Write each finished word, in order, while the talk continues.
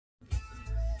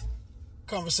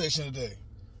Conversation today.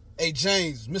 Hey,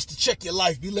 James, Mr. Check Your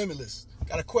Life, be limitless.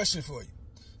 Got a question for you.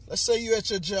 Let's say you're at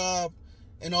your job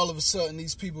and all of a sudden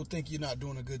these people think you're not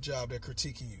doing a good job. They're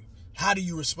critiquing you. How do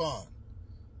you respond?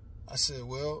 I said,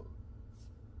 well,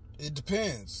 it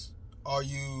depends. Are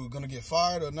you going to get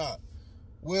fired or not?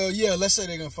 Well, yeah, let's say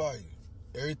they're going to fire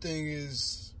you. Everything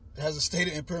has a state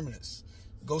of impermanence.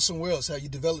 Go somewhere else. How you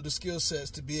develop the skill sets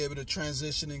to be able to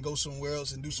transition and go somewhere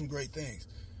else and do some great things.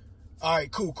 All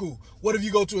right, cool. What if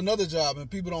you go to another job and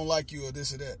people don't like you or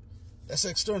this or that? That's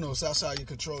external. It's outside your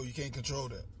control. You can't control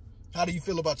that. How do you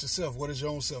feel about yourself? What is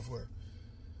your own self-worth?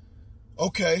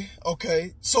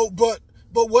 Okay. So, but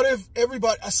what if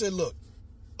everybody, I said, look,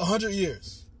 100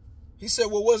 years. He said,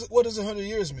 well, what does 100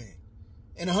 years mean?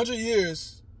 In 100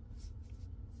 years,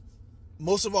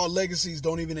 most of our legacies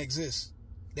don't even exist.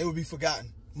 They would be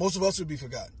forgotten. Most of us would be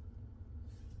forgotten.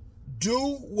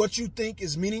 Do what you think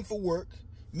is meaningful work.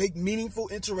 Make meaningful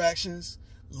interactions.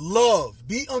 Love.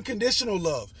 Be unconditional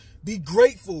love. Be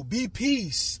grateful. Be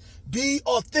peace. Be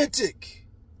authentic.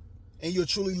 And you'll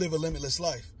truly live a limitless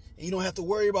life. And you don't have to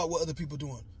worry about what other people are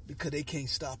doing because they can't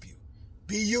stop you.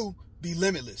 Be you. Be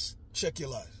limitless. Check your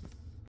life.